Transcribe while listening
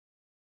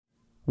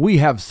We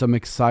have some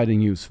exciting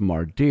news from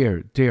our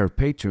dear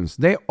patrons.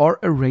 They are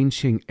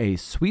arranging a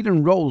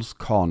Sweden Rolls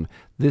Con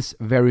this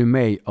very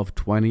May of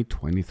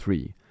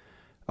 2023.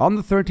 On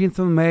the 13th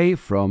of May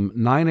from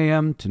 9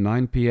 a.m. to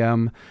 9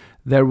 p.m.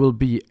 there will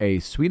be a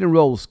Sweden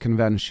Rolls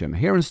convention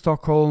here in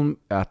Stockholm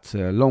at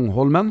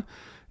Långholmen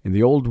in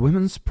the old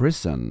women's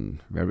prison.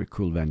 Very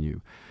cool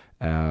venue.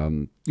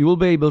 You will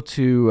be able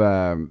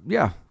to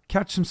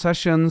catch some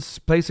sessions,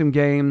 play some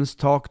games,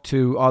 talk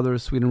to other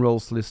Sweden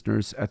Rolls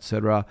listeners,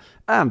 etc.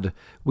 And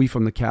we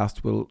from the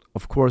cast will,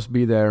 of course,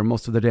 be there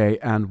most of the day,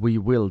 and we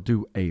will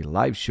do a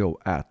live show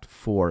at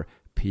 4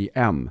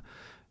 p.m.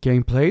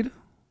 Game played?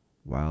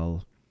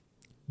 Well,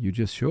 you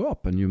just show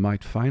up and you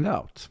might find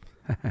out.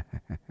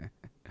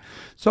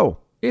 So,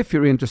 if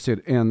you're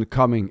interested in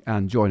coming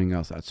and joining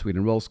us at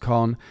Sweden Rolls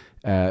Con,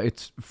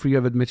 it's free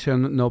of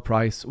admission, no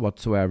price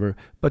whatsoever,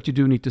 but you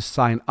do need to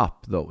sign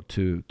up, though,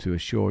 to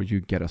assure you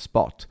get a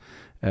spot.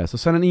 So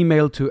send an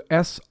email to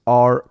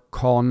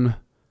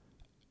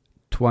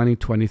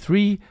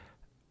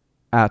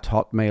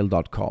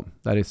srcon2023@hotmail.com.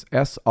 That is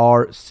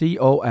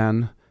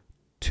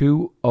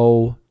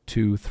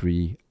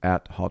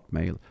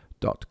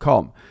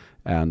srcon2023@hotmail.com.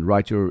 And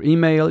write your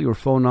email, your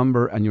phone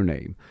number, and your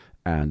name,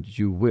 and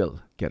you will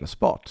get a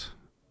spot.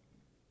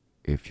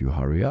 If you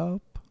hurry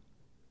up.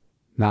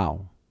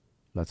 Now,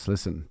 let's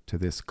listen to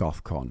this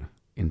Gothcon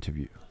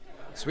interview.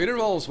 Sweden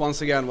Rolls,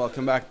 once again,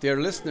 welcome back, dear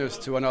listeners,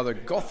 to another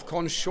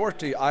Gothcon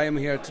shortie. I am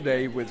here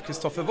today with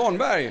Kristoffer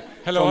Warnberg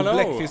from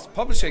Bläckfisk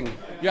Publishing.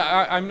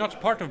 Yeah, I'm not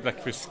part of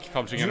Bläckfisk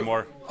Publishing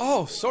anymore.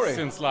 Oh, sorry.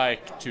 Since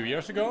like 2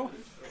 years ago.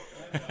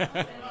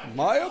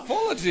 My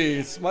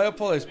apologies.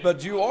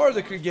 But you are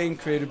the game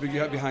creator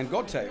behind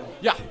Godtale.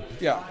 Yeah,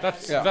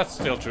 That's that's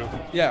still true.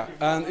 Yeah,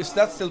 and is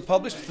that still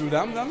published through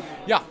them then?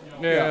 Yeah,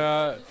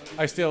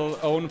 I still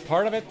own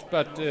part of it,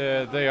 but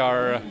they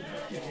are.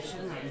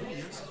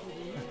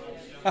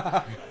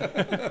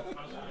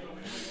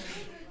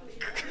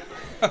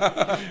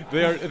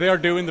 they are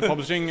doing the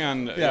publishing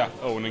and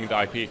owning the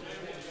IP.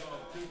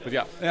 But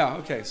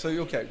okay,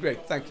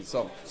 great, thank you.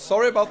 So,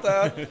 sorry about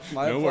that,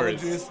 my no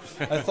apologies.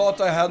 Worries. I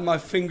thought I had my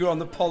finger on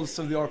the pulse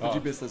of the RPG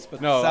business, but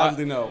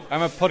sadly no.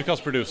 I'm a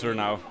podcast producer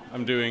now.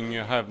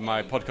 Have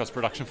my podcast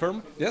production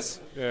firm.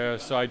 Yes.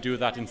 So I do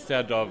that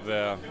instead of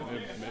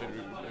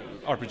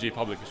RPG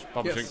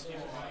publishing. Yes.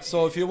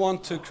 So if you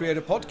want to create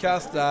a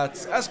podcast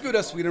that's as good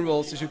as Sweden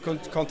Rolls, you should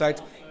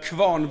contact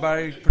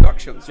Kvarnberg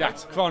Productions. Yeah,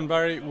 right?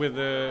 Kvarnberg with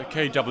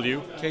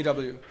KW.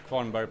 KW.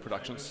 Kvarnberg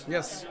Productions.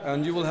 Yes,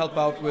 and you will help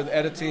out with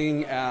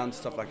editing and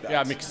stuff like that.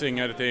 Yeah, mixing,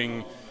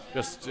 editing,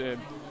 just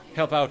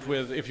help out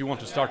with if you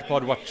want to start a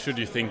pod, what should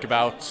you think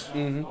about,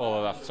 all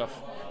of that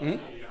stuff. Mm-hmm.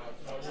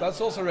 So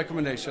that's also a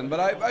recommendation, but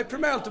I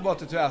primarily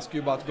wanted to ask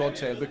you about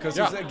Godtale because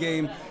it's a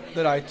game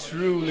that I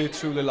truly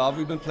love.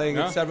 We've been playing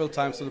it several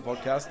times on the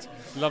podcast.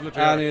 Lovely to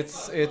hear. And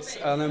it's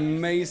an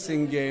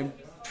amazing game,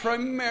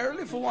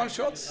 primarily for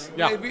one-shots,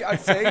 maybe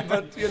I'd say,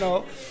 but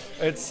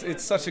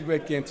it's such a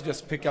great game to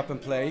just pick up and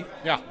play.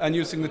 Yeah. And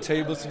using the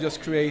tables to just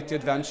create the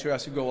adventure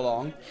as you go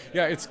along.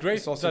 Yeah, it's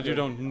great that you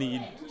don't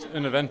need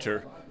an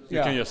adventure.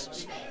 You can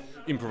just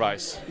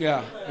improvise.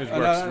 Yeah. It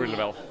works really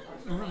well.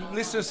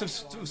 Listeners of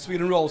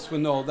Sweden Rolls will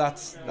know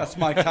that's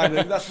my kind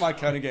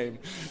of game.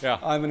 Yeah,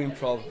 I'm an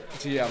improv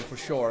GM for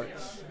sure.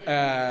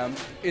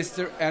 Is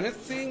there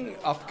anything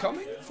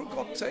upcoming for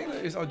Godtale?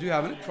 Do you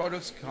have any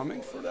products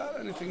coming for that?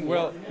 Anything?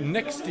 Well,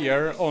 next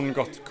year on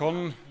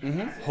Gothcon,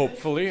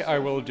 hopefully I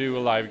will do a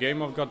live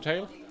game of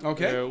Godtale.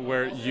 Okay.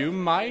 Where you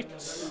might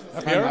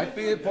appear. I might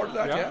be a part of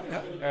that.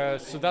 Yeah.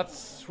 So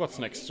that's what's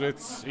next. So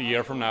it's a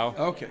year from now.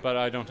 Okay. But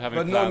I don't have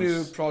any plans. But no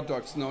new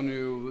products, no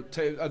new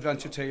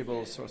adventure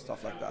tables or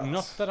stuff like that.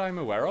 Not that I'm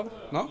aware of.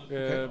 No.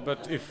 Okay.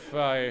 But if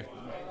I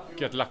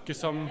get lucky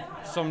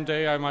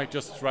someday, I might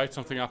just write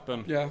something up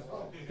and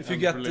if you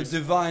get the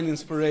divine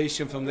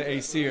inspiration from the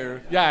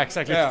Aesir. Yeah,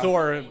 exactly.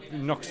 Thor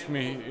knocks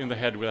me in the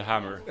head with a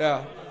hammer.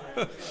 Yeah.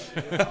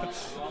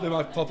 They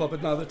might pop up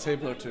another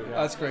table or two.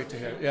 That's great to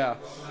hear. Yeah.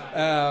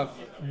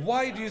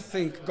 Why do you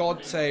think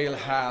Godtale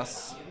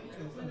has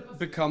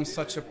become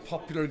such a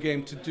popular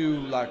game to do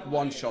like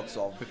one shots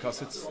of?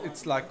 Because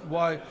it's like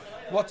why?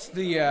 What's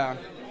the?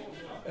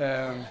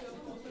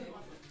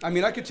 I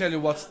mean, I could tell you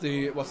what's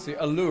the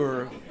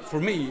allure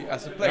for me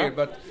as a player,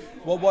 but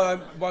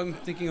what I'm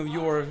thinking of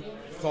your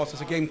thoughts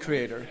as a game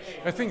creator.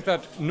 I think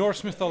that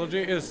Norse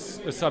mythology is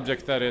a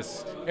subject that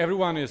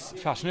everyone is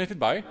fascinated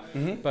by,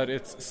 but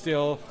it's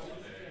still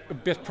a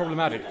bit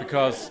problematic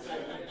because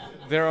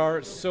there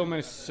are so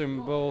many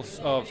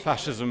symbols of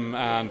fascism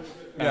and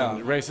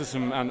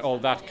racism and all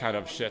that kind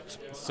of shit.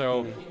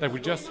 So that we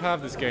just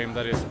have this game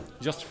that is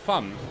just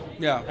fun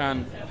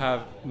and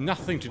have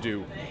nothing to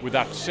do with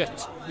that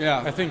shit.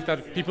 Yeah. I think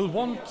that people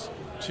want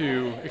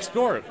to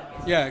explore it.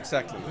 Yeah,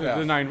 exactly.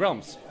 The Nine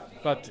Realms.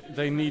 But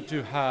they need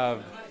to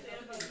have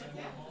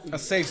a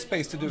safe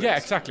space to do it. Yeah,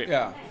 exactly.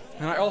 Yeah.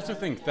 And I also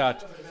think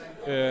that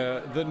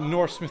the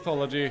Norse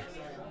mythology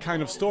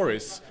kind of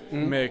stories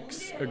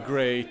makes a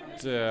great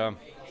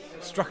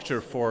structure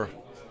for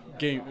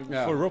game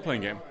for a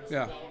role-playing game.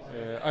 Yeah.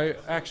 I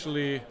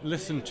actually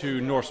listened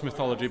to Norse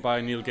Mythology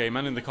by Neil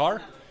Gaiman in the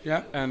car.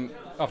 Yeah. And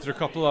after a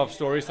couple of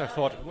stories, I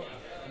thought,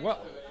 well,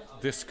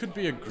 this could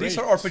be a great... These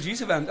are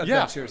RPGs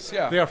adventures.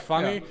 Yeah. They are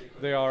funny,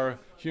 they are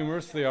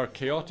humorous, they are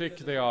chaotic,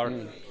 they are...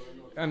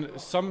 And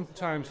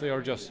sometimes they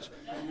are just...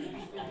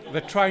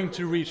 They're trying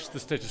to reach the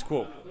status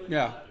quo.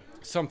 Yeah.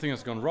 Something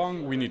has gone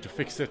wrong, we need to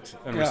fix it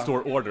and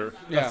restore order.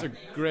 That's a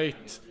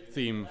great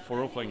theme for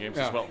role-playing games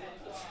as well.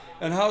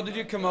 And how did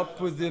you come up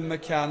with the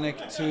mechanic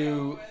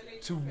to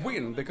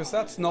win? Because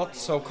that's not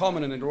so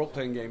common in a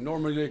role-playing game.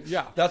 Normally,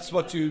 that's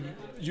what you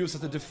use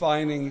as a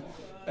defining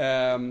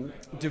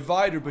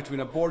divider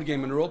between a board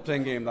game and a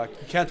role-playing game. Like,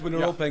 you can't win a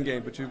role-playing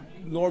game, but you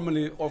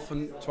normally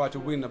often try to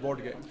win a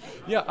board game.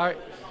 Yeah,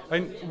 I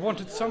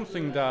wanted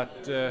something that...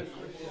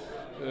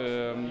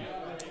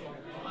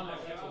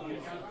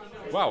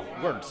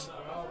 words.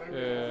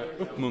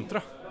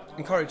 Uppmuntra.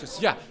 Encourages.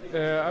 Yeah,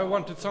 I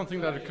wanted something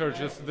that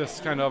encourages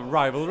this kind of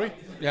rivalry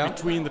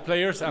between the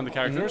players and the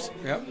characters.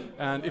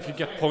 And if you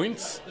get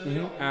points,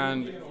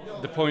 and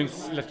the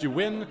points let you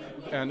win,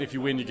 and if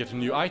you win you get a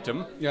new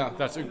item,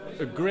 that's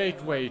a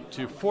great way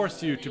to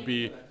force you to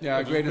be...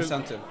 a great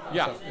incentive.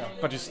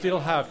 But you still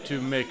have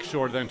to make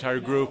sure the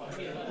entire group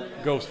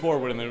goes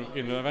forward in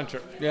the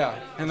adventure.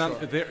 And then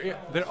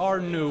there are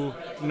no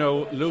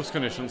lose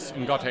conditions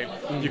in Godtale.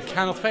 You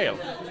cannot fail.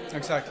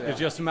 Exactly. It's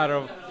just a matter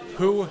of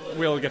who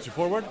will get you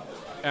forward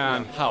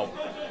and how.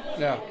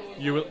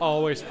 You will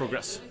always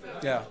progress.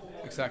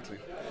 Exactly.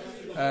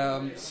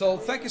 So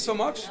thank you so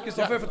much,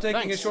 Kristoffer, for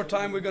taking a short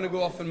time. We're going to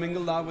go off and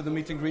mingle now with the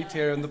meet and greet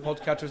here in the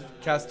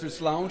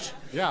Podcasters Lounge.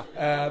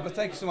 But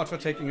thank you so much for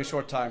taking a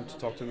short time to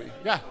talk to me.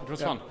 It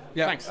was fun.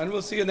 Thanks. And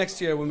we'll see you next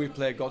year when we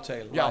play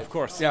Godtale. Of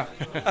course.